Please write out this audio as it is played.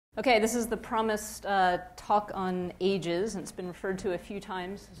Okay, this is the promised talk on ages, and it's been referred to a few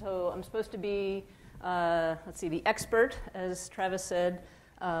times. So I'm supposed to be, the expert, as Travis said,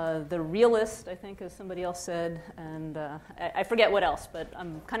 the realist, I think, as somebody else said, and I forget what else, but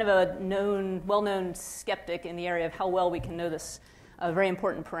I'm kind of a well-known skeptic in the area of how well we can know this very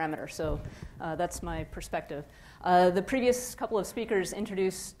important parameter. So that's my perspective. The previous couple of speakers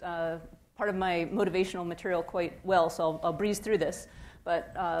introduced part of my motivational material quite well, so I'll breeze through this.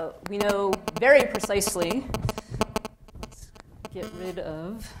 But we know very precisely, let's get rid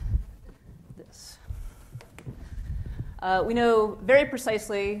of this. We know very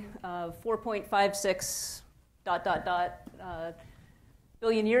precisely 4.56 ...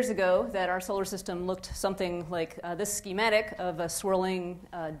 billion years ago that our solar system looked something like this schematic of a swirling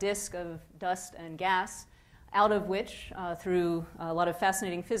disk of dust and gas, out of which, through a lot of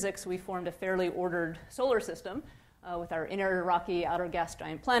fascinating physics, we formed a fairly ordered solar system. With our inner rocky outer gas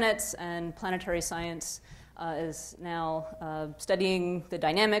giant planets, and planetary science is now studying the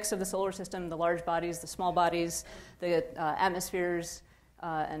dynamics of the solar system, the large bodies, the small bodies, the atmospheres,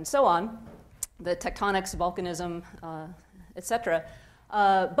 and so on, the tectonics, volcanism, etc.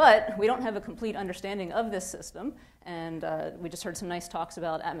 But we don't have a complete understanding of this system, and we just heard some nice talks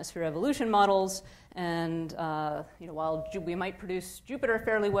about atmosphere evolution models, and while we might produce Jupiter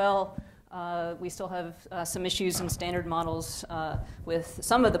fairly well, we still have some issues in standard models with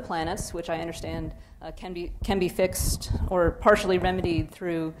some of the planets, which I understand can be fixed or partially remedied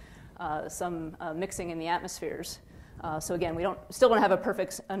through some mixing in the atmospheres. So again, we still don't have a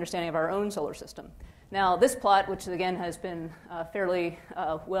perfect understanding of our own solar system. Now, this plot, which again has been fairly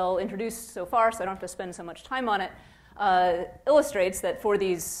well introduced so far, so I don't have to spend so much time on it, illustrates that for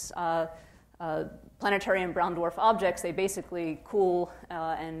these planetary and brown dwarf objects, they basically cool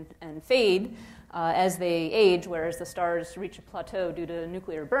and fade as they age, whereas the stars reach a plateau due to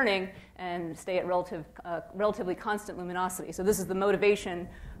nuclear burning and stay at relatively constant luminosity. So this is the motivation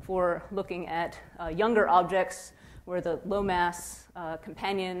for looking at younger objects where the low mass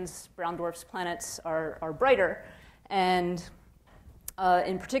companions, brown dwarfs, planets are brighter. And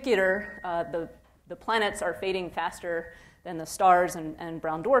in particular, the planets are fading faster than the stars and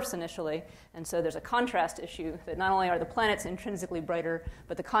brown dwarfs initially. And so there's a contrast issue that not only are the planets intrinsically brighter,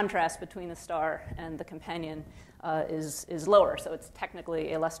 but the contrast between the star and the companion is lower. So it's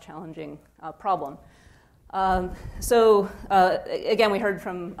technically a less challenging problem. Again, we heard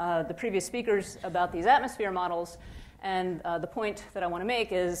from the previous speakers about these atmosphere models. And the point that I want to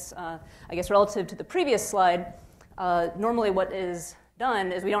make is, I guess relative to the previous slide, normally what is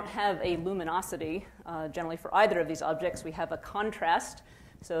done is we don't have a luminosity generally for either of these objects. We have a contrast,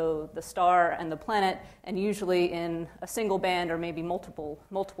 so the star and the planet, and usually in a single band or maybe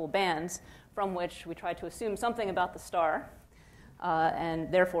multiple bands, from which we try to assume something about the star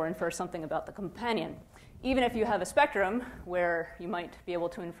and therefore infer something about the companion. Even if you have a spectrum where you might be able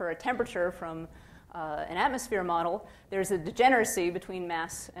to infer a temperature from an atmosphere model, there's a degeneracy between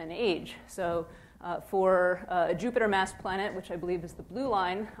mass and age. So for a Jupiter-mass planet, which I believe is the blue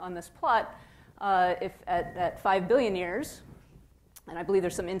line on this plot, if at 5 billion years, and I believe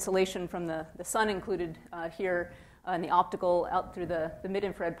there's some insolation from the sun included here in the optical out through the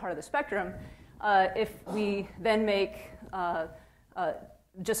mid-infrared part of the spectrum, if we then make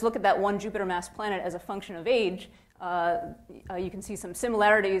just look at that one Jupiter-mass planet as a function of age, you can see some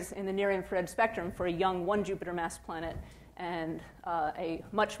similarities in the near-infrared spectrum for a young one Jupiter-mass planet and a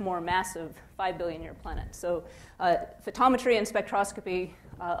much more massive 5 billion year planet. So photometry and spectroscopy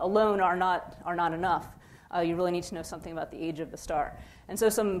alone are not enough. You really need to know something about the age of the star. And so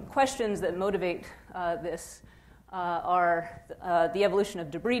some questions that motivate this are the evolution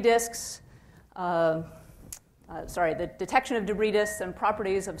of debris disks, the detection of debris disks and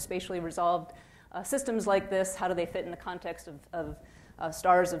properties of spatially resolved systems like this. How do they fit in the context of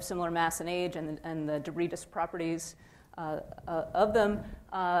stars of similar mass and age, and the debris disk properties of them?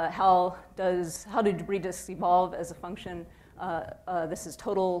 How do debris disks evolve as a function? This is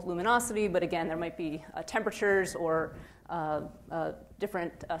total luminosity, but again, there might be temperatures or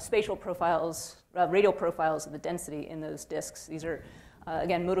different spatial profiles, radial profiles of the density in those disks. These are,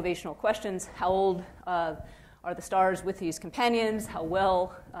 again, motivational questions. How old are the stars with these companions? How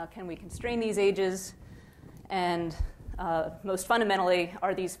well can we constrain these ages? And most fundamentally,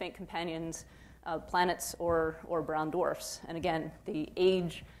 are these faint companions planets or brown dwarfs? And again, the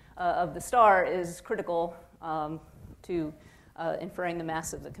age of the star is critical to inferring the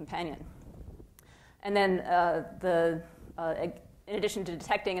mass of the companion. And then in addition to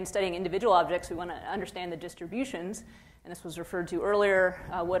detecting and studying individual objects, we want to understand the distributions. And this was referred to earlier.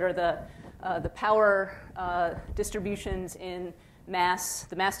 What are the power distributions in mass,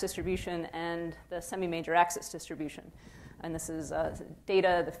 the mass distribution, and the semi-major axis distribution. And this is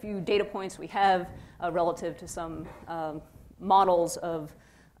data, the few data points we have relative to some models of,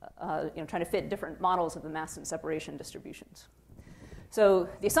 trying to fit different models of the mass and separation distributions. So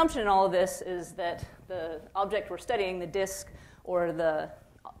the assumption in all of this is that the object we're studying, the disk or the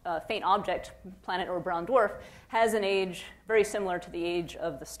faint object, planet or brown dwarf, has an age very similar to the age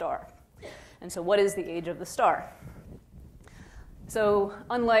of the star. And so what is the age of the star? So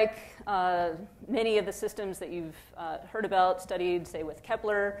unlike many of the systems that you've heard about, studied, say, with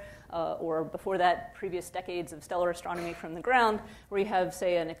Kepler, or before that, previous decades of stellar astronomy from the ground, where you have,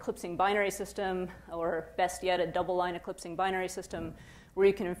 say, an eclipsing binary system, or best yet, a double-line eclipsing binary system, where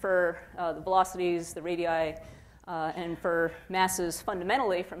you can infer the velocities, the radii, and infer masses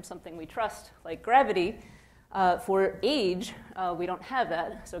fundamentally from something we trust, like gravity. For age, we don't have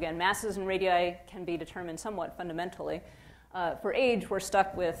that. So again, masses and radii can be determined somewhat fundamentally. For age, we're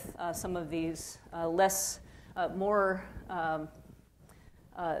stuck with some of these more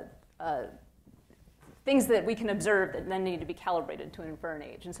things that we can observe that then need to be calibrated to infer an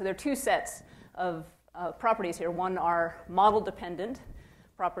age. And so there are two sets of properties here. One are model-dependent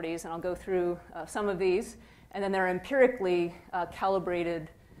properties, and I'll go through some of these. And then there are empirically calibrated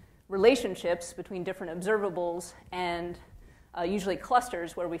relationships between different observables and usually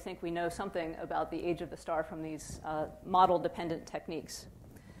clusters where we think we know something about the age of the star from these model-dependent techniques.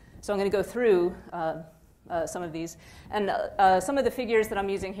 So I'm going to go through some of these. And some of the figures that I'm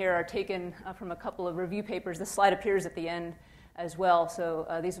using here are taken from a couple of review papers. This slide appears at the end as well. So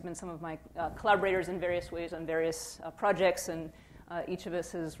these have been some of my collaborators in various ways on various projects, and each of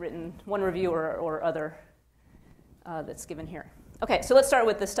us has written one review or other that's given here. Okay, so let's start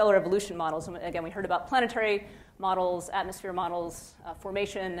with the stellar evolution models. And again, we heard about planetary models, atmosphere models,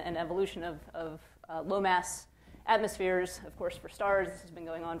 formation and evolution of low-mass atmospheres. Of course, for stars, this has been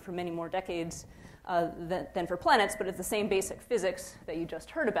going on for many more decades than for planets, but it's the same basic physics that you just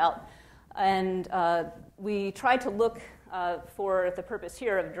heard about. And we tried to look for the purpose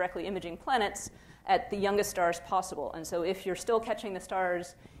here of directly imaging planets at the youngest stars possible. And so if you're still catching the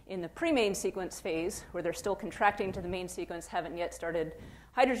stars in the pre-main sequence phase, where they're still contracting to the main sequence, haven't yet started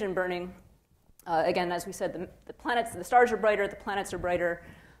hydrogen burning, again, as we said, the stars are brighter, the planets are brighter,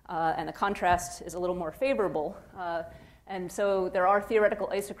 and the contrast is a little more favorable. And so there are theoretical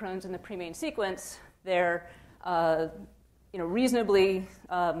isochrones in the pre-main sequence. They're reasonably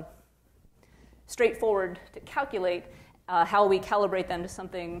straightforward to calculate. How we calibrate them to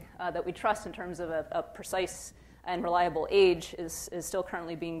something that we trust in terms of a precise and reliable age is still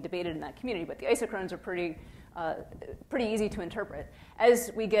currently being debated in that community. But the isochrones are pretty easy to interpret.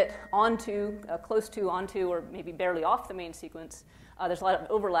 As we get close to, onto, or maybe barely off the main sequence, there's a lot of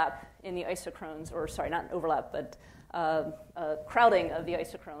overlap in the isochrones, or sorry, not overlap, but crowding of the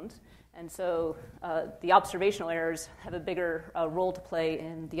isochrones. And so the observational errors have a bigger role to play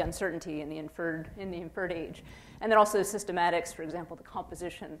in the uncertainty in the inferred age. And then also systematics, for example, the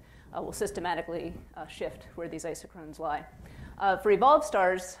composition will systematically shift where these isochrones lie. For evolved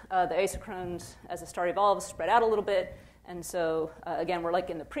stars, the isochrones, as the star evolves, spread out a little bit. And so, again, we're like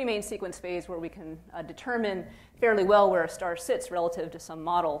in the pre-main sequence phase where we can determine fairly well where a star sits relative to some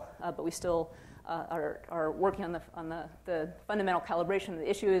model, but we still are working on the fundamental calibration. The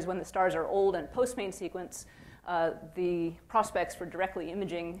issue is when the stars are old and post-main sequence, the prospects for directly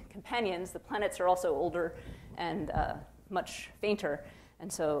imaging companions, the planets are also older and much fainter.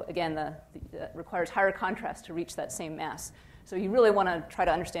 And so, again, it requires higher contrast to reach that same mass. So you really want to try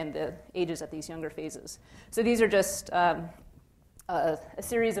to understand the ages at these younger phases. So these are just a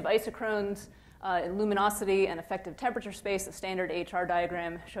series of isochrones in luminosity and effective temperature space, a standard HR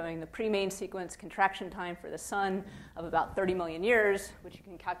diagram showing the pre-main sequence contraction time for the sun of about 30 million years, which you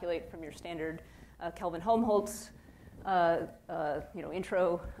can calculate from your standard Kelvin-Helmholtz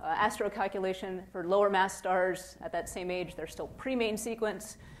intro astro calculation. For lower mass stars at that same age, they're still pre-main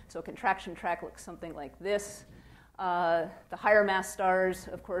sequence, so a contraction track looks something like this. The higher mass stars,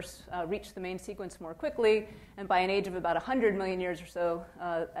 of course, reach the main sequence more quickly, and by an age of about 100 million years or so,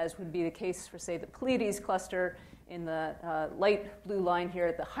 as would be the case for, say, the Pleiades cluster in the light blue line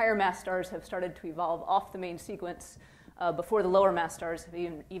here, the higher mass stars have started to evolve off the main sequence before the lower mass stars have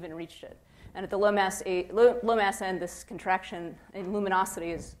even reached it. And at the low mass end, this contraction in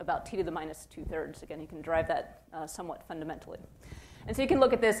luminosity is about t to the minus 2/3. Again, you can derive that somewhat fundamentally. And so you can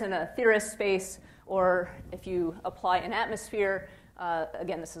look at this in a theorist space, or if you apply an atmosphere.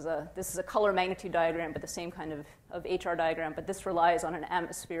 Again, this is a color magnitude diagram, but the same kind of HR diagram. But this relies on an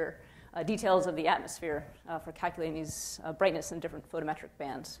atmosphere, details of the atmosphere for calculating these brightness in different photometric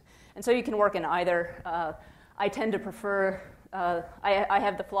bands. And so you can work in either. I tend to prefer I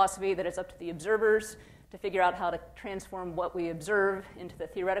have the philosophy that it's up to the observers to figure out how to transform what we observe into the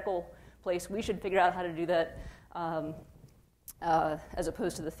theoretical place. We should figure out how to do that as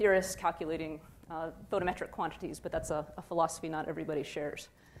opposed to the theorists calculating photometric quantities, but that's a philosophy not everybody shares.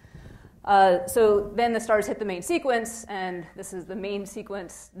 So then the stars hit the main sequence, and this is the main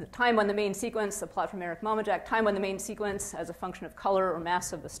sequence, the time on the main sequence, a plot from Eric Malmajak, time on the main sequence as a function of color or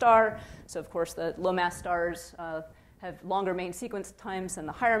mass of the star. So of course the low mass stars have longer main sequence times than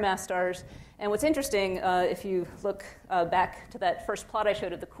the higher mass stars. And what's interesting, if you look back to that first plot I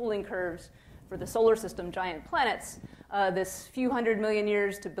showed of the cooling curves for the solar system giant planets, this few 100 million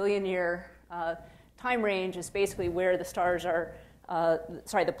years to billion year time range is basically where the stars are,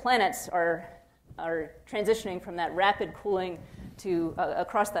 the planets are transitioning from that rapid cooling to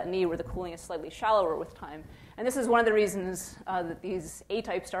across that knee where the cooling is slightly shallower with time. And this is one of the reasons that these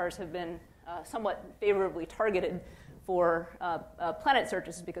A-type stars have been somewhat favorably targeted for planet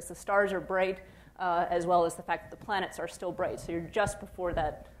searches, because the stars are bright as well as the fact that the planets are still bright. So you're just before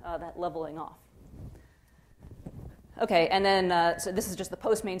that leveling off. Okay, and then so this is just the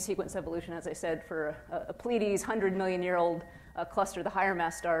post-main sequence evolution, as I said, for a Pleiades 100 million year old cluster. The higher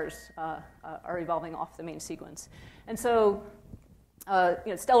mass stars are evolving off the main sequence. And so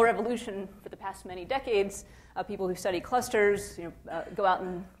stellar evolution for the past many decades, people who study clusters go out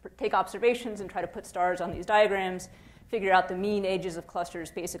and take observations and try to put stars on these diagrams, figure out the mean ages of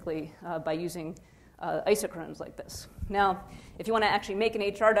clusters basically by using isochrones like this. Now, if you want to actually make an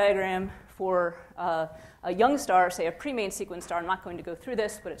HR diagram for a young star, say a pre-main sequence star, I'm not going to go through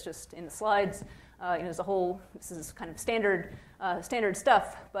this, but it's just in the slides. There's a whole, this is kind of standard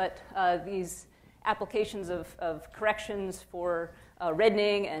stuff, but these applications of corrections for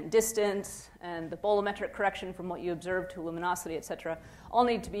reddening and distance and the bolometric correction from what you observe to luminosity, et cetera, all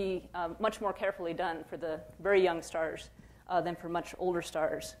need to be much more carefully done for the very young stars than for much older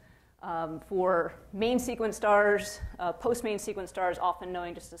stars. For main sequence stars, post-main sequence stars, often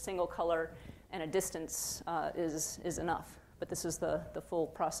knowing just a single color and a distance is enough, but this is the full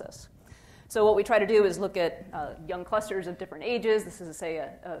process. So what we try to do is look at young clusters of different ages. This is, say,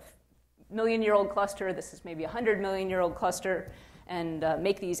 a million-year-old cluster. This is maybe a 100-million-year-old cluster, and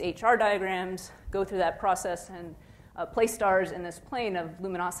make these HR diagrams, go through that process, and place stars in this plane of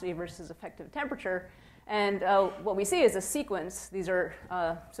luminosity versus effective temperature. And what we see is a sequence. These are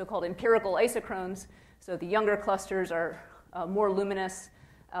so-called empirical isochrones. So the younger clusters are more luminous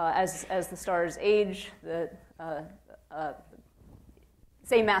as the stars age. The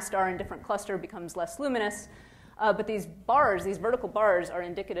same mass star in different cluster becomes less luminous. But these bars, these vertical bars, are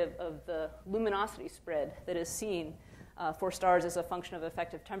indicative of the luminosity spread that is seen for stars as a function of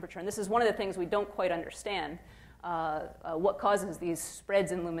effective temperature. And this is one of the things we don't quite understand, what causes these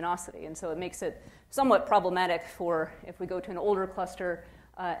spreads in luminosity. And so it makes it somewhat problematic for if we go to an older cluster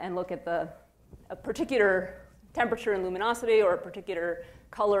and look at a particular temperature and luminosity or a particular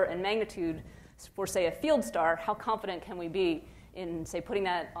color and magnitude for, say, a field star, how confident can we be in, say, putting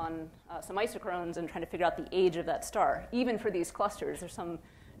that on some isochrones and trying to figure out the age of that star? Even for these clusters, there's some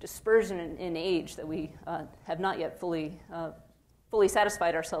dispersion in age that we have not yet fully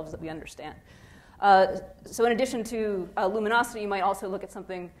satisfied ourselves that we understand. So in addition to luminosity, you might also look at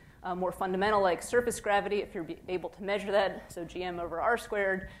something more fundamental like surface gravity, if you're able to measure that, so GM over R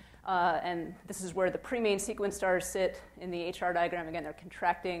squared. And this is where the pre-main sequence stars sit in the HR diagram. Again, they're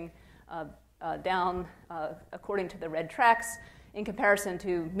contracting down according to the red tracks. In comparison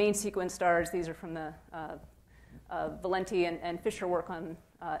to main sequence stars, these are from the Valenti and Fisher work on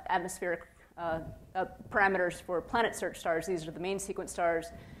atmospheric parameters for planet search stars. These are the main sequence stars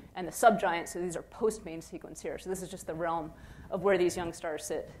and the subgiants, so these are post-main sequence here. So this is just the realm of where these young stars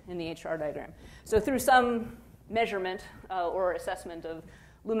sit in the HR diagram. So through some measurement or assessment of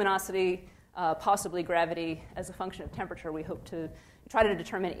luminosity, possibly gravity as a function of temperature, we hope to try to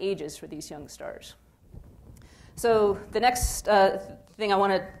determine ages for these young stars. So the next thing I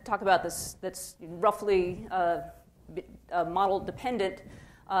want to talk about that's roughly model dependent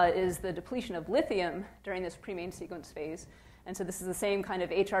is the depletion of lithium during this pre-main sequence phase. And so this is the same kind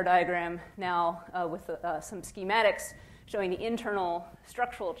of HR diagram now with some schematics showing the internal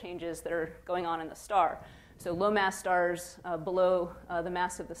structural changes that are going on in the star. So low mass stars below the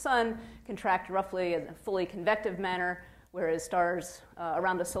mass of the sun contract roughly in a fully convective manner, whereas stars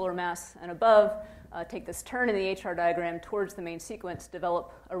around the solar mass and above take this turn in the HR diagram towards the main sequence,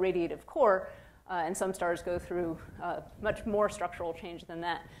 develop a radiative core, and some stars go through much more structural change than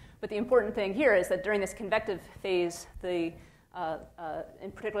that. But the important thing here is that during this convective phase, in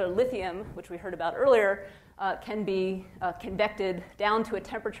particular lithium, which we heard about earlier, can be convected down to a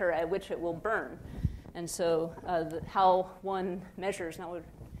temperature at which it will burn. And so how one measures, now we're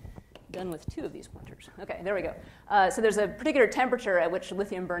done with 2 of these pointers. Okay, there we go. So there's a particular temperature at which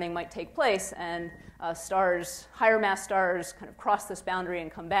lithium burning might take place, and stars, higher mass stars, kind of cross this boundary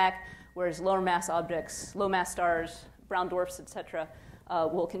and come back, whereas lower mass objects, low mass stars, brown dwarfs, et cetera,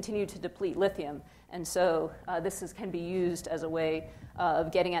 will continue to deplete lithium. And so this can be used as a way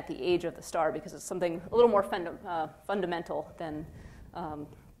of getting at the age of the star, because it's something a little more fundamental than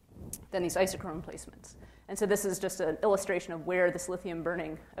these isochrone placements. And so this is just an illustration of where this lithium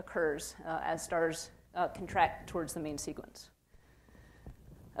burning occurs as stars contract towards the main sequence.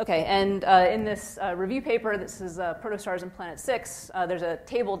 Okay, and in this review paper, this is Protostars and Planet 6, there's a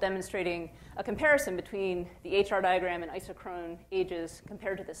table demonstrating a comparison between the HR diagram and isochrone ages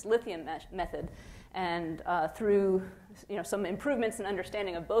compared to this lithium method. And through some improvements in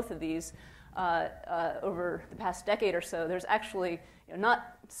understanding of both of these over the past decade or so, there's actually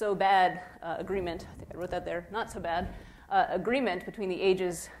not so bad agreement, I think I wrote that there, not so bad agreement between the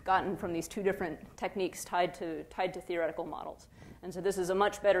ages gotten from these 2 different techniques tied to theoretical models. And so this is a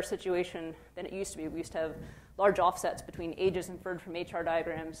much better situation than it used to be. We used to have large offsets between ages inferred from HR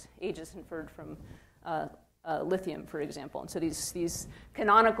diagrams, ages inferred from lithium, for example. And so these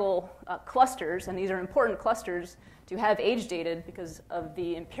canonical clusters, and these are important clusters to have age dated because of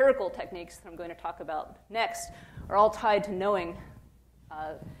the empirical techniques that I'm going to talk about next, are all tied to knowing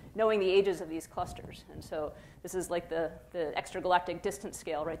the ages of these clusters. And so this is like the extragalactic distance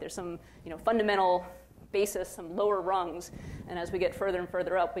scale, right? There's some fundamental basis, some lower rungs, and as we get further and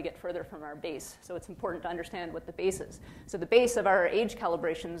further up, we get further from our base. So it's important to understand what the base is. So the base of our age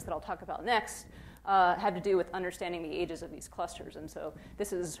calibrations that I'll talk about next have to do with understanding the ages of these clusters. And so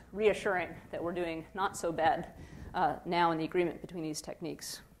this is reassuring that we're doing not so bad now in the agreement between these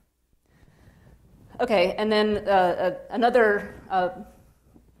techniques. Okay, and then another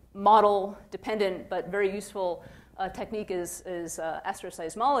model-dependent but very useful technique is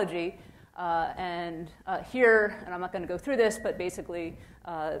astroseismology. Here, and I'm not going to go through this, but basically,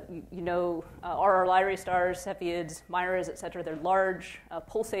 RR Lyrae stars, Cepheids, Miras, et cetera, they're large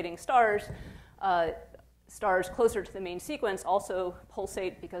pulsating stars. Stars closer to the main sequence also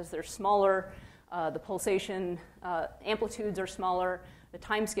pulsate because they're smaller. The pulsation amplitudes are smaller. The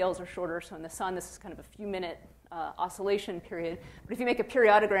time scales are shorter. So in the sun, this is kind of a few-minute oscillation period. But if you make a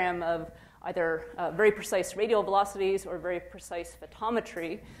periodogram of either very precise radial velocities or very precise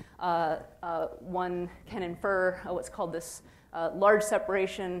photometry, one can infer what's called this large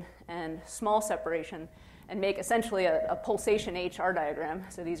separation and small separation and make essentially a pulsation HR diagram.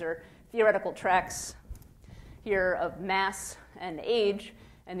 So these are theoretical tracks here of mass and age,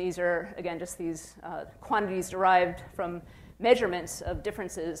 and these are, again, just these quantities derived from measurements of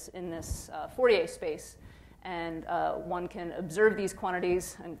differences in this Fourier space. And one can observe these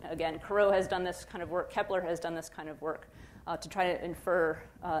quantities. And again, Corot has done this kind of work. Kepler has done this kind of work to try to infer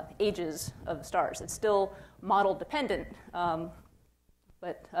ages of stars. It's still model dependent,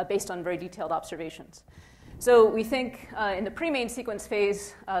 but based on very detailed observations. So we think in the pre-main sequence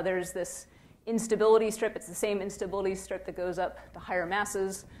phase, there's this instability strip. It's the same instability strip that goes up to higher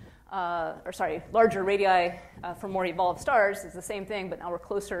masses, larger radii for more evolved stars. It's the same thing, but now we're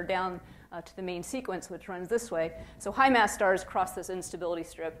closer down to the main sequence, which runs this way. So high mass stars cross this instability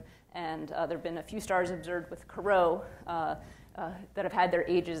strip, and there have been a few stars observed with Corot that have had their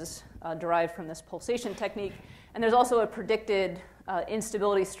ages derived from this pulsation technique. And there's also a predicted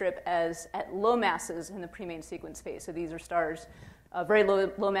instability strip at low masses in the pre-main sequence phase. So these are stars, very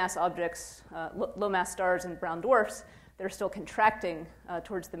low mass objects, low mass stars and brown dwarfs that are still contracting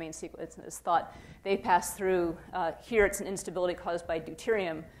towards the main sequence. It's thought they pass through, here it's an instability caused by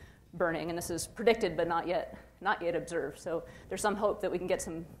deuterium burning, and this is predicted but not yet observed. So there's some hope that we can get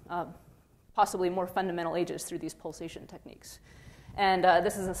some possibly more fundamental ages through these pulsation techniques. And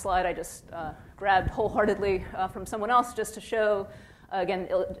this is a slide I just grabbed wholeheartedly from someone else just to show, again,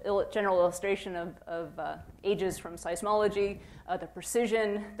 general illustration of ages from seismology, the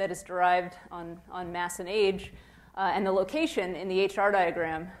precision that is derived on mass and age, and the location in the HR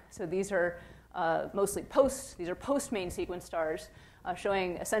diagram. So these are mostly post-main sequence stars,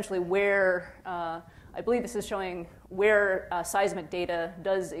 showing essentially where, I believe this is showing where seismic data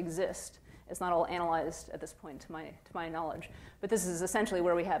does exist. It's not all analyzed at this point, to my knowledge. But this is essentially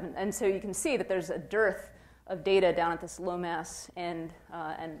where we have, and so you can see that there's a dearth of data down at this low mass and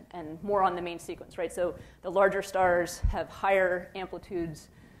more on the main sequence, right? So the larger stars have higher amplitudes,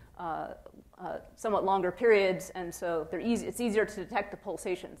 somewhat longer periods, and so it's easier to detect the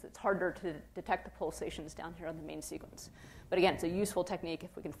pulsations. It's harder to detect the pulsations down here on the main sequence. But again, it's a useful technique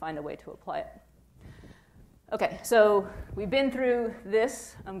if we can find a way to apply it. Okay, so we've been through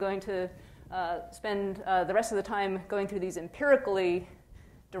this. I'm going to spend the rest of the time going through these empirically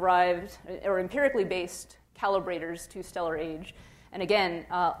derived or empirically based calibrators to stellar age. And again,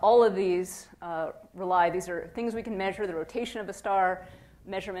 all of these these are things we can measure: the rotation of a star,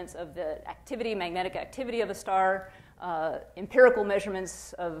 measurements of the activity, magnetic activity of a star, empirical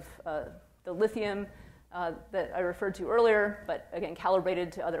measurements of the lithium that I referred to earlier, but again,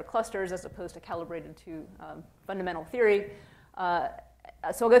 calibrated to other clusters as opposed to calibrated to fundamental theory.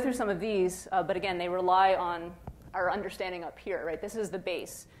 So I'll go through some of these, but again, they rely on our understanding up here, right? This is the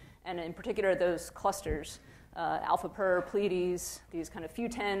base, and in particular, those clusters, Alpha Per, Pleiades, these kind of few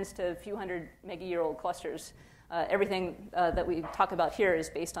tens to few hundred mega-year-old clusters. Everything that we talk about here is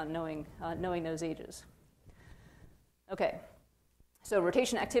based on knowing those ages. Okay, so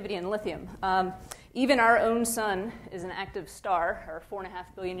rotation activity in lithium. Even our own sun is an active star, our 4.5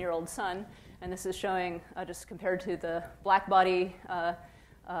 billion-year-old sun, and this is showing just compared to the black body,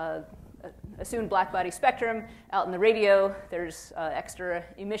 assumed black body spectrum. Out in the radio, there's extra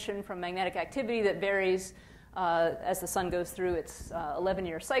emission from magnetic activity that varies as the sun goes through its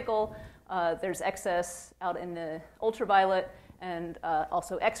 11-year cycle. There's excess out in the ultraviolet, and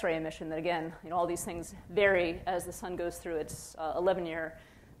also X-ray emission that, again, all these things vary as the sun goes through its 11-year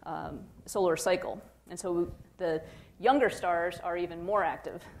solar cycle. And so the younger stars are even more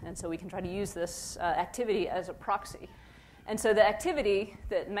active, and so we can try to use this activity as a proxy. And so the activity,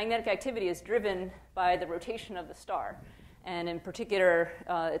 the magnetic activity, is driven by the rotation of the star. And in particular,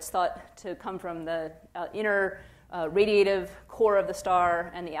 it's thought to come from the inner radiative core of the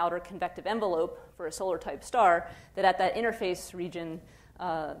star and the outer convective envelope for a solar-type star, that at that interface region,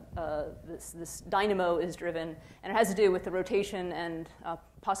 this dynamo is driven, and it has to do with the rotation and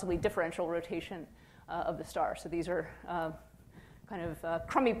possibly differential rotation of the star. So these are kind of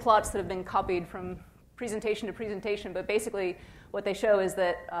crummy plots that have been copied from presentation to presentation, but basically what they show is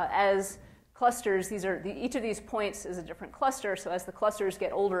that as clusters, each of these points is a different cluster, so as the clusters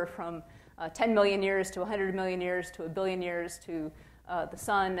get older from 10 million years to 100 million years to 1 billion years to the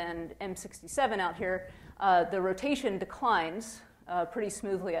sun and M67 out here, the rotation declines pretty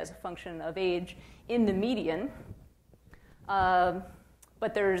smoothly as a function of age in the median,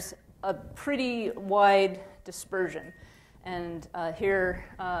 but there's a pretty wide dispersion. And here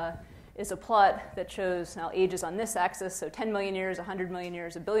is a plot that shows now ages on this axis, so 10 million years, 100 million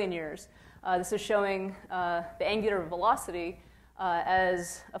years, 1 billion years. This is showing the angular velocity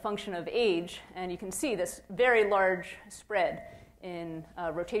as a function of age, and you can see this very large spread in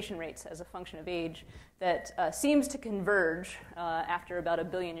rotation rates as a function of age that seems to converge after about 1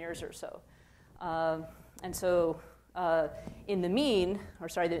 billion years or so. And so in the mean,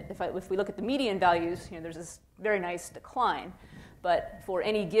 if we look at the median values, there's this very nice decline. But for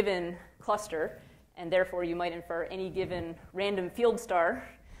any given cluster, and therefore you might infer any given random field star,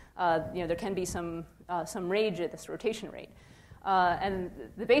 there can be some range at this rotation rate. And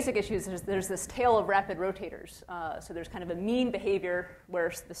the basic issue is there's this tail of rapid rotators. So there's kind of a mean behavior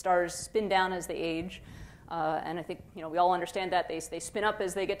where the stars spin down as they age. And I think we all understand that. They spin up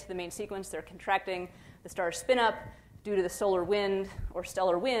as they get to the main sequence. They're contracting. The stars spin up due to the solar wind or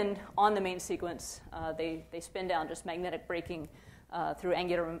stellar wind on the main sequence. They spin down, just magnetic braking through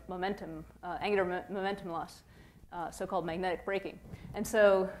angular momentum loss. So-called magnetic braking. And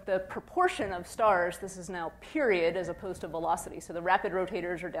so the proportion of stars, this is now period as opposed to velocity. So the rapid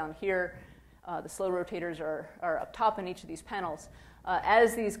rotators are down here. The slow rotators are up top in each of these panels.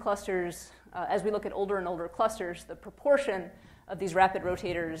 As these clusters, as we look at older and older clusters, the proportion of these rapid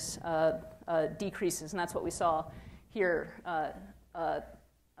rotators decreases, and that's what we saw here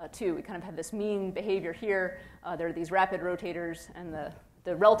too. We kind of have this mean behavior here. There are these rapid rotators, and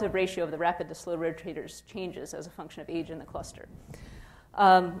the relative ratio of the rapid to slow rotators changes as a function of age in the cluster.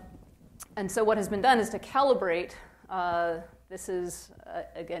 And so what has been done is to calibrate. This is,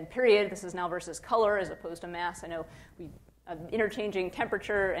 again, period. This is now versus color as opposed to mass. I know we interchanging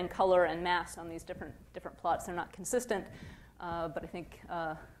temperature and color and mass on these different plots. They're not consistent, but I think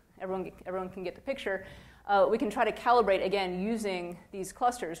everyone can get the picture. We can try to calibrate, again, using these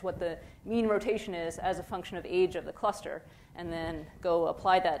clusters, what the mean rotation is as a function of age of the cluster, and then go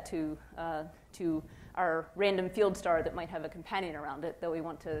apply that to our random field star that might have a companion around it that we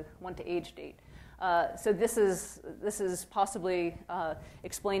want to age date. So this is possibly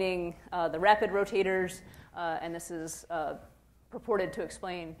explaining the rapid rotators, and this is purported to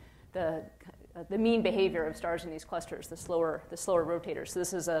explain the mean behavior of stars in these clusters, the slower rotators. So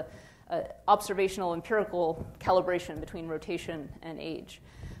this is a observational empirical calibration between rotation and age.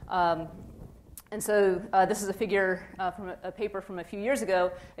 And so this is a figure from a paper from a few years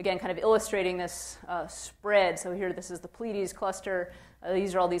ago, again, kind of illustrating this spread. So here, this is the Pleiades cluster.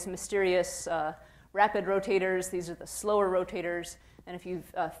 These are all these mysterious rapid rotators. These are the slower rotators. And if you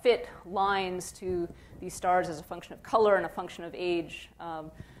fit lines to these stars as a function of color and a function of age,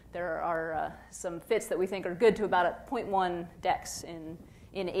 there are some fits that we think are good to about a 0.1 dex in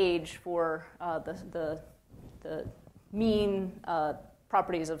age for the mean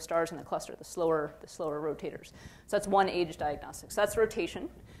properties of stars in the cluster, the slower rotators. So that's one age diagnostic. So that's rotation.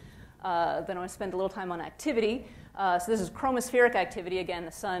 Then I want to spend a little time on activity. So this is chromospheric activity. Again,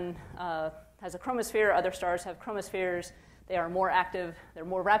 the sun has a chromosphere. Other stars have chromospheres. They are more active. They're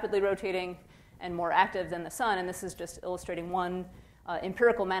more rapidly rotating and more active than the sun. And this is just illustrating one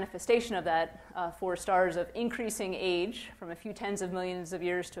empirical manifestation of that for stars of increasing age from a few tens of millions of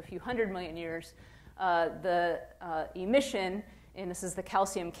years to a few 100 million years. The emission, and this is the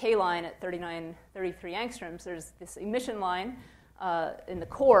calcium K line at 33 angstroms. There's this emission line in the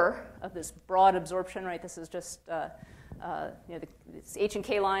core of this broad absorption, right? This is just, it's H and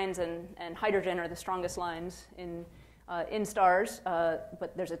K lines, and hydrogen are the strongest lines in stars,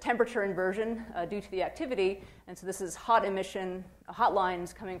 but there's a temperature inversion due to the activity, and so this is hot emission, hot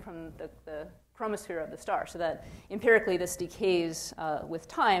lines coming from the chromosphere of the star, so that empirically this decays with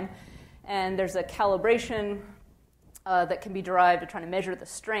time. And there's a calibration that can be derived to try to measure the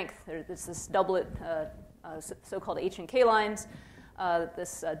strength. There's this doublet, so-called H and K lines,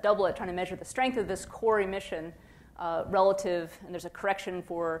 this doublet trying to measure the strength of this core emission relative, and there's a correction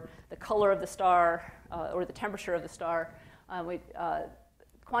for the color of the star or the temperature of the star. We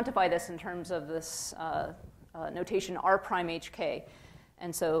quantify this in terms of this notation R prime HK.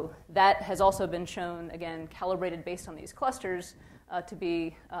 And so that has also been shown, again, calibrated based on these clusters to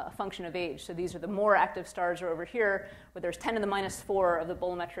be a function of age. So these are the more active stars are over here, where there's 10 to the minus 4 of the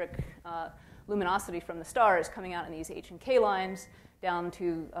bolometric luminosity from the star is coming out in these H and K lines, down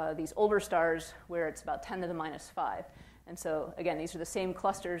to these older stars where it's about 10 to the minus 5. And so, again, these are the same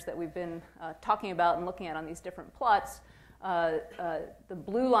clusters that we've been talking about and looking at on these different plots. The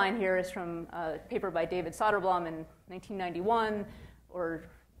blue line here is from a paper by David Soderblom in 1991, or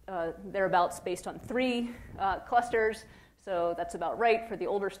thereabouts, based on 3 clusters. So that's about right for the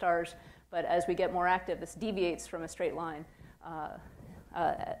older stars. But as we get more active, this deviates from a straight line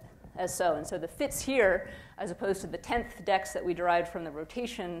as so. And so the fits here, as opposed to the 10th dex that we derived from the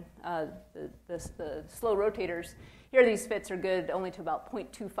rotation, the slow rotators, here these fits are good only to about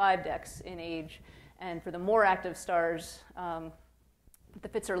 0.25 dex in age. And for the more active stars, the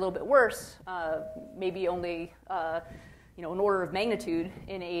fits are a little bit worse, maybe only an order of magnitude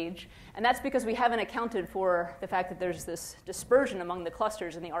in age. And that's because we haven't accounted for the fact that there's this dispersion among the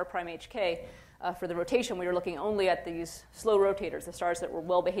clusters in the R prime HK. For the rotation, we were looking only at these slow rotators, the stars that were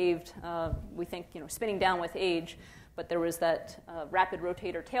well behaved, we think, spinning down with age. But there was that rapid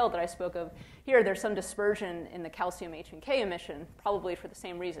rotator tail that I spoke of. Here, there's some dispersion in the calcium H and K emission, probably for the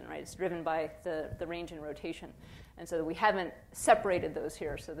same reason, right? It's driven by the range in rotation. And so we haven't separated those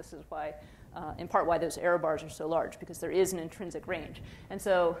here. So this is why, in part, why those error bars are so large, because there is an intrinsic range. And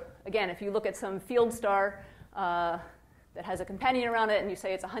so, again, if you look at some field star that has a companion around it, and you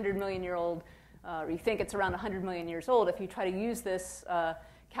say it's a 100-million-year-old, or you think it's around 100 million years old, if you try to use this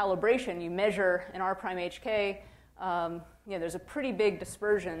calibration, you measure an R prime HK, there's a pretty big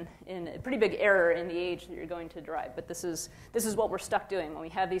dispersion, a pretty big error in the age that you're going to derive. But this is what we're stuck doing. When we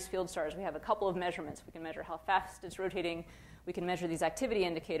have these field stars, we have a couple of measurements. We can measure how fast it's rotating. We can measure these activity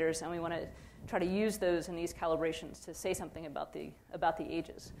indicators, and we want to try to use those in these calibrations to say something about the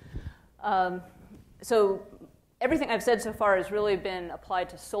ages. So everything I've said so far has really been applied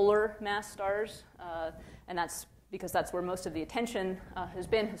to solar mass stars, and that's because that's where most of the attention has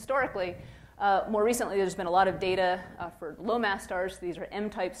been historically. More recently, there's been a lot of data for low mass stars. These are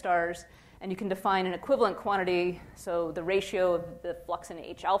M-type stars, and you can define an equivalent quantity, so the ratio of the flux in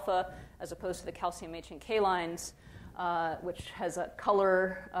H alpha as opposed to the calcium H and K lines, which has a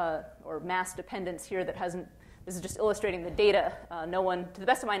color or mass dependence here that hasn't. This is just illustrating the data. No one, to the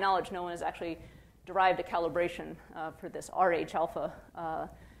best of my knowledge, no one has actually derived a calibration for this RH alpha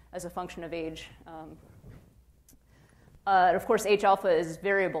as a function of age. Of course, H alpha is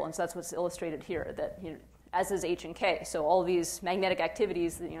variable, and so that's what's illustrated here, that as is H and K. So all these magnetic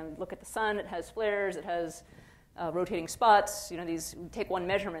activities, look at the sun, it has flares, it has rotating spots. These, take one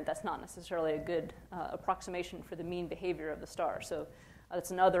measurement, that's not necessarily a good approximation for the mean behavior of the star. So that's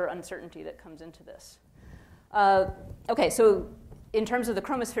another uncertainty that comes into this. Okay, so in terms of the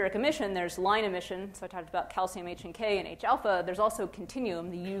chromospheric emission, there's line emission. So I talked about calcium H and K and H alpha. There's also continuum,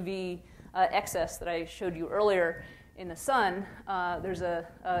 the UV excess that I showed you earlier in the sun. There's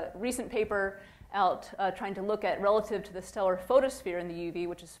a recent paper out trying to look at relative to the stellar photosphere in the UV,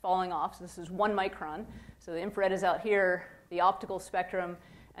 which is falling off. So this is 1 micron. So the infrared is out here, the optical spectrum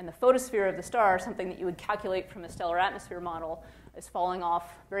and the photosphere of the star, something that you would calculate from a stellar atmosphere model, is falling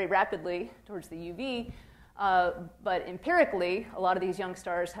off very rapidly towards the UV. But empirically, a lot of these young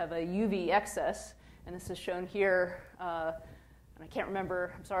stars have a UV excess, and this is shown here. And I can't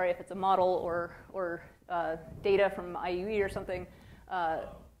remember, I'm sorry if it's a model or data from IUE or something.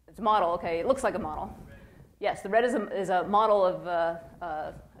 It's a model, okay, it looks like a model. Yes, the red is a model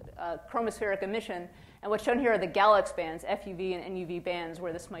of chromospheric emission, and what's shown here are the Galax bands, FUV and NUV bands,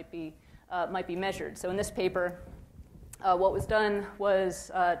 where this might be measured. So in this paper, what was done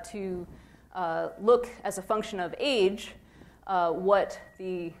was to look as a function of age what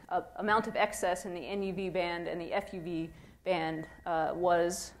the amount of excess in the NUV band and the FUV band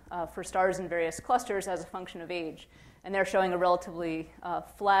was for stars in various clusters as a function of age. And they're showing a relatively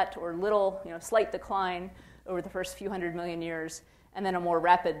flat or little, slight decline over the first few 100 million years, and then a more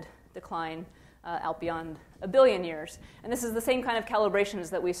rapid decline out beyond 1 billion years. And this is the same kind of calibrations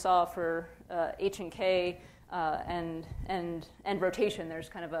that we saw for H and K and rotation. There's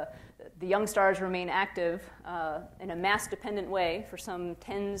kind of the young stars remain active in a mass-dependent way for some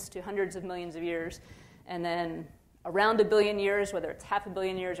tens to hundreds of millions of years, and then around 1 billion years, whether it's 500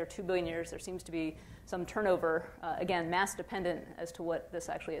 million years or 2 billion years, there seems to be some turnover, again, mass-dependent as to what this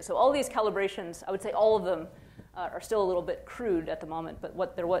actually is. So all these calibrations, I would say all of them are still a little bit crude at the moment,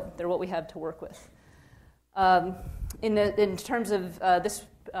 but they're what we have to work with. In terms of this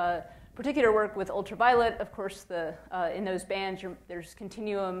particular work with ultraviolet, of course, in those bands, there's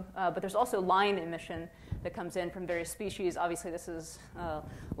continuum, but there's also line emission that comes in from various species. Obviously, this is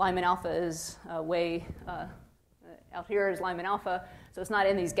Lyman alpha is way out here is Lyman alpha, so it's not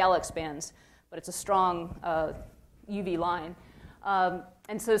in these Galax bands, but it's a strong UV line.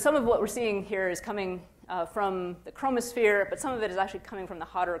 And so some of what we're seeing here is coming from the chromosphere, but some of it is actually coming from the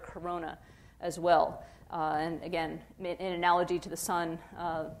hotter corona as well. And again, in analogy to the sun,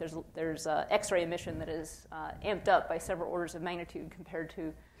 there's X-ray emission that is amped up by several orders of magnitude compared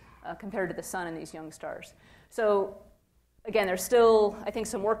to the sun in these young stars. So again, there's still, I think,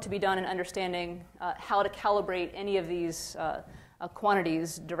 some work to be done in understanding how to calibrate any of these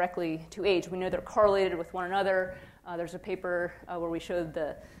quantities directly to age. We know they're correlated with one another. There's a paper where we showed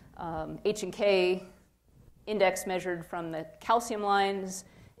the H and K index measured from the calcium lines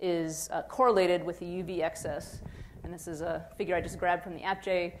is correlated with the UV excess. And this is a figure I just grabbed from the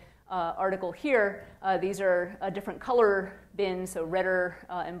AppJ article here. These are different color bins, so redder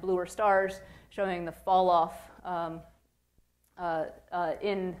and bluer stars, showing the fall off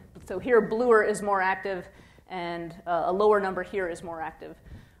so here bluer is more active, and a lower number here is more active.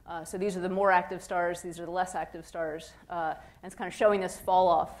 So these are the more active stars, these are the less active stars, and it's kind of showing this fall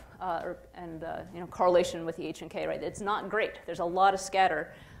off and correlation with the H and K, right? It's not great. There's a lot of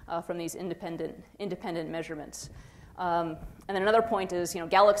scatter from these independent measurements. And then another point is,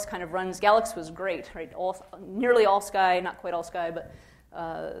 Galax kind of runs. Galax was great, right? Nearly all sky, not quite all sky, but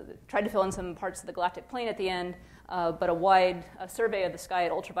tried to fill in some parts of the galactic plane at the end. But a wide survey of the sky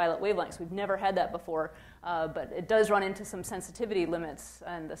at ultraviolet wavelengths. We've never had that before, but it does run into some sensitivity limits.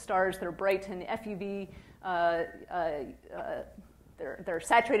 And the stars that are bright in the FUV, they're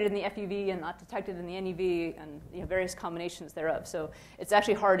saturated in the FUV and not detected in the NUV, and various combinations thereof. So it's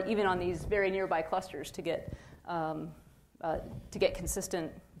actually hard, even on these very nearby clusters, to get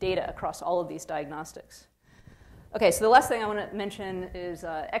consistent data across all of these diagnostics. Okay, so the last thing I want to mention is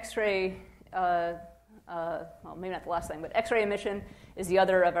X-ray. Well, maybe not the last thing, but X-ray emission is the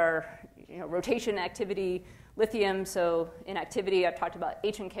other of our rotation activity lithium. So in activity, I've talked about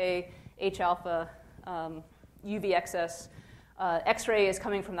H and K, H alpha, UV excess. X-ray is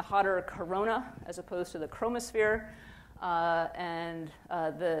coming from the hotter corona as opposed to the chromosphere.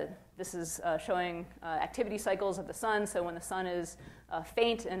 This is showing activity cycles of the sun. So when the sun is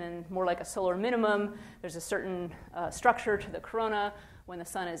faint and in more like a solar minimum, there's a certain structure to the corona. When the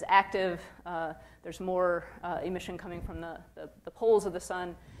sun is active, there's more emission coming from the poles of the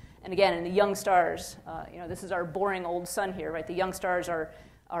sun. And again, in the young stars, this is our boring old sun here, right? The young stars are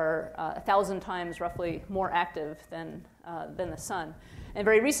 1,000 times roughly more active than the sun. And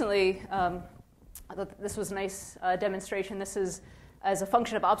very recently, I thought this was a nice demonstration. This is as a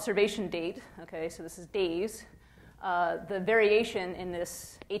function of observation date. Okay, so this is days. The variation in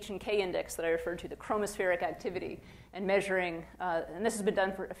this H and K index that I referred to, the chromospheric activity, and measuring, and this has been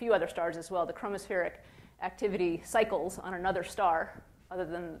done for a few other stars as well, the chromospheric activity cycles on another star other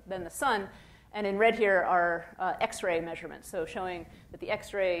than the sun. And in red here are X-ray measurements, so showing that the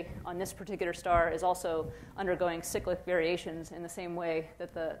X-ray on this particular star is also undergoing cyclic variations in the same way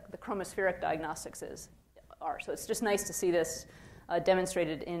that the chromospheric diagnostics are. So it's just nice to see this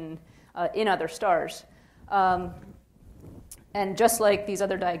demonstrated in other stars. And just like these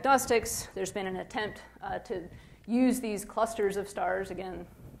other diagnostics, there's been an attempt to use these clusters of stars, again,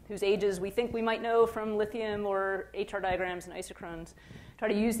 whose ages we think we might know from lithium or HR diagrams and isochrones, try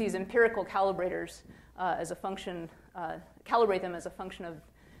to use these empirical calibrators as a function, calibrate them as a function of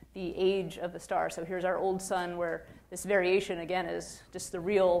the age of the star. So here's our old sun, where this variation, again, is just the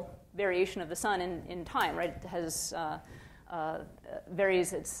real variation of the sun in time, right? It has,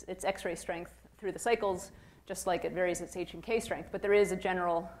 varies its X-ray strength through the cycles, just like it varies its H and K strength. But there is a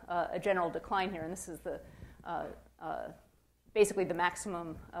general decline here, and this is the basically the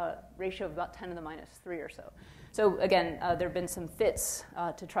maximum ratio of about 10 to the minus 3 or so. So again, there have been some fits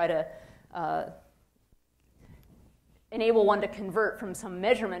to try to enable one to convert from some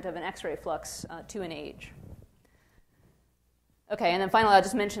measurement of an X-ray flux to an age. Okay, and then finally, I'll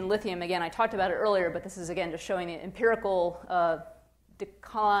just mention lithium. Again, I talked about it earlier, but this is, again, just showing the empirical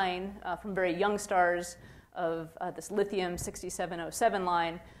decline from very young stars of this lithium 6707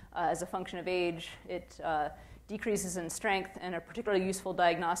 line as a function of age. It decreases in strength, and a particularly useful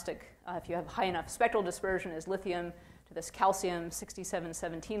diagnostic, if you have high enough spectral dispersion, is lithium to this calcium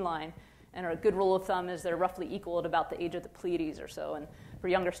 6717 line. And a good rule of thumb is they're roughly equal at about the age of the Pleiades or so. And for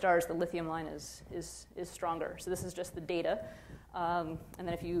younger stars, the lithium line is stronger. So this is just the data. And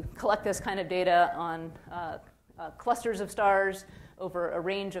then if you collect this kind of data on clusters of stars over a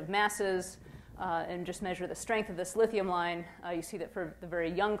range of masses and just measure the strength of this lithium line, you see that for the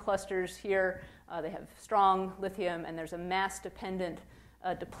very young clusters here, they have strong lithium, and there's a mass-dependent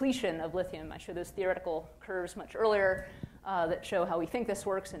depletion of lithium. I showed those theoretical curves much earlier that show how we think this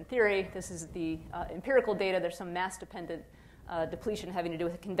works in theory. This is the empirical data. There's some mass-dependent depletion having to do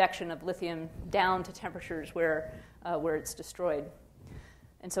with the convection of lithium down to temperatures where it's destroyed.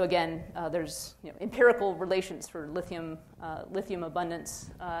 And so again, there's empirical relations for lithium abundance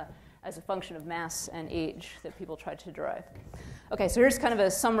as a function of mass and age that people try to derive. Okay, so here's kind of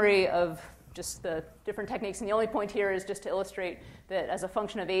a summary of just the different techniques. And the only point here is just to illustrate that as a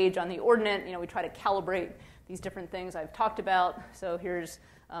function of age on the ordinate, we try to calibrate these different things I've talked about. So here's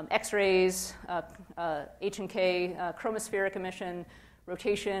X-rays, H and K, chromospheric emission,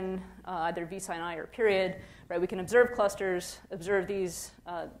 rotation, either V sin I or period. Right? We can observe clusters, observe this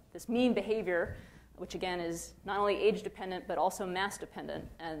mean behavior, which again is not only age dependent but also mass dependent.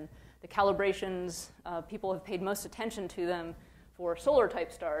 And the calibrations, people have paid most attention to them for solar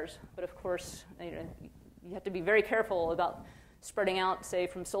type stars, but of course you have to be very careful about spreading out, say,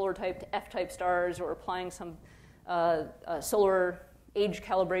 from solar type to F type stars, or applying some solar age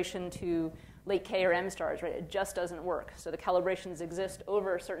calibration to late K or M stars, right? It just doesn't work. So the calibrations exist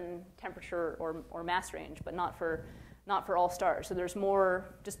over a certain temperature or mass range, but not for all stars. So there's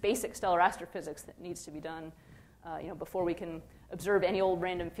more just basic stellar astrophysics that needs to be done before we can observe any old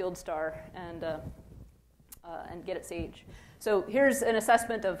random field star and get its age. So here's an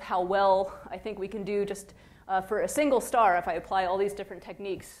assessment of how well I think we can do just for a single star if I apply all these different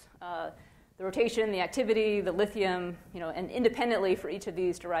techniques. The rotation, the activity, the lithium, and independently for each of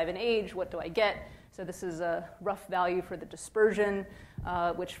these derive an age. What do I get? So this is a rough value for the dispersion,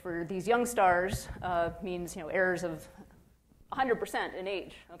 which for these young stars means errors of 100% in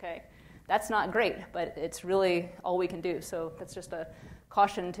age. Okay, that's not great, but it's really all we can do. So that's just a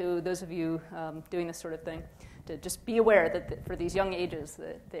caution to those of you doing this sort of thing, to just be aware that for these young ages,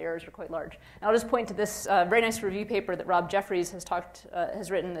 the errors are quite large. And I'll just point to this very nice review paper that Rob Jeffries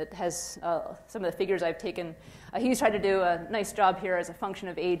has written that has some of the figures I've taken. He's tried to do a nice job here as a function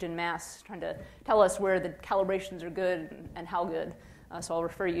of age and mass, trying to tell us where the calibrations are good and how good. So I'll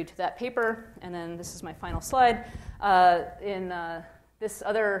refer you to that paper. And then this is my final slide. In this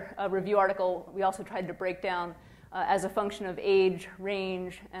other review article, we also tried to break down as a function of age,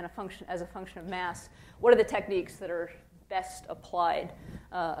 range, and as a function of mass, what are the techniques that are best applied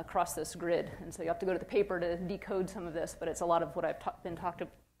across this grid? And so you have to go to the paper to decode some of this, but it's a lot of what I've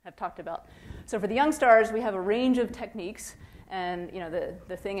talked about. So for the young stars, we have a range of techniques, and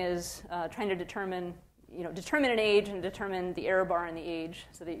the thing is trying to determine an age and determine the error bar in the age,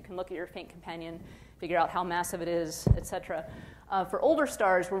 so that you can look at your faint companion, figure out how massive it is, etc. For older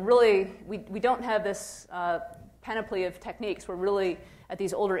stars, we don't have this panoply of techniques. We're really, at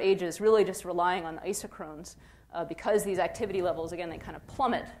these older ages, really just relying on isochrones because these activity levels, again, they kind of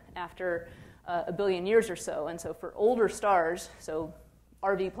plummet after a billion years or so. And so for older stars, so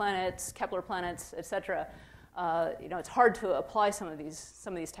RV planets, Kepler planets, etc., it's hard to apply some of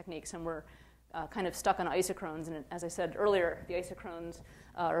these techniques, and we're kind of stuck on isochrones. And as I said earlier, the isochrones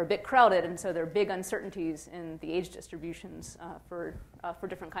are a bit crowded, and so there are big uncertainties in the age distributions for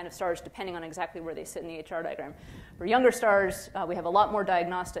different kind of stars, depending on exactly where they sit in the HR diagram. For younger stars, we have a lot more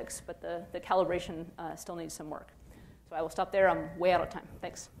diagnostics, but the calibration still needs some work. So I will stop there. I'm way out of time.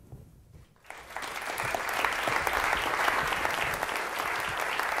 Thanks.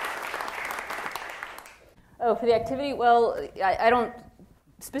 Oh, for the activity, well, I don't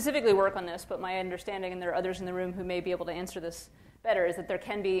specifically work on this, but my understanding, and there are others in the room who may be able to answer this better, is that there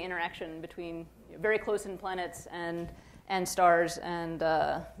can be interaction between very close-in planets and stars. And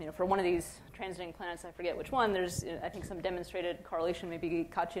for one of these transiting planets, I forget which one, there's, I think, some demonstrated correlation. Maybe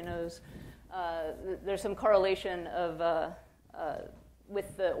Katya knows. There's some correlation of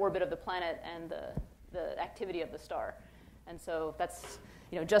with the orbit of the planet and the activity of the star. And so that's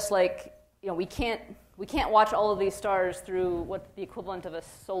just like we can't watch all of these stars through what's the equivalent of a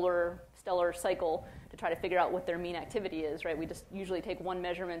solar stellar cycle to try to figure out what their mean activity is, right? We just usually take one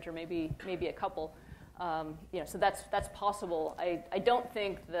measurement or maybe a couple. So that's possible. I don't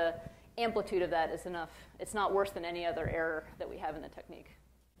think the amplitude of that is enough. It's not worse than any other error that we have in the technique.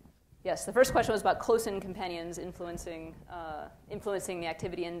 Yes, the first question was about close-in companions influencing the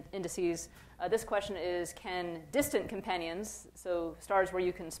activity indices. This question is, can distant companions, so stars where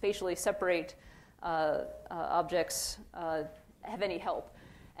you can spatially separate objects, have any help?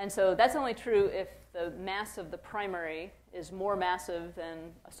 And so that's only true if the mass of the primary is more massive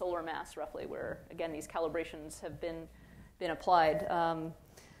than a solar mass, roughly, where, again, these calibrations have been applied.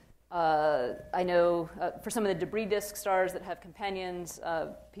 I know for some of the debris disk stars that have companions,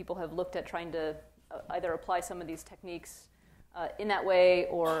 people have looked at trying to either apply some of these techniques in that way,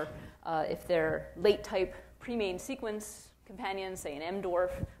 or if they're late-type pre-main sequence companions, say an M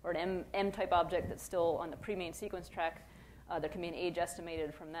dwarf or an M-type object that's still on the pre-main sequence track, there can be an age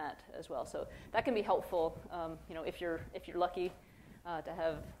estimated from that as well. So that can be helpful, if you're lucky to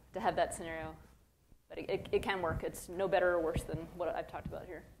have that scenario. But it can work. It's no better or worse than what I've talked about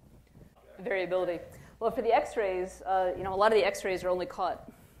here. Variability. Well, for the X-rays, a lot of the X-rays are only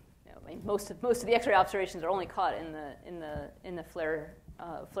caught. Most of the X-ray observations are only caught in the flare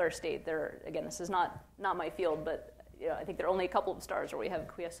state. Again, this is not my field, but I think there are only a couple of stars where we have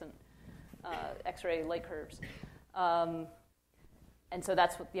quiescent X-ray light curves, and so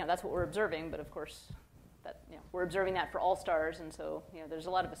that's what we're observing. But of course, we're observing that for all stars, and so there's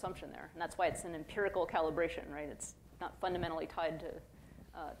a lot of assumption there, and that's why it's an empirical calibration, right? It's not fundamentally tied to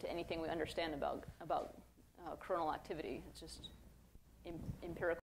anything we understand about coronal activity. It's just empirical.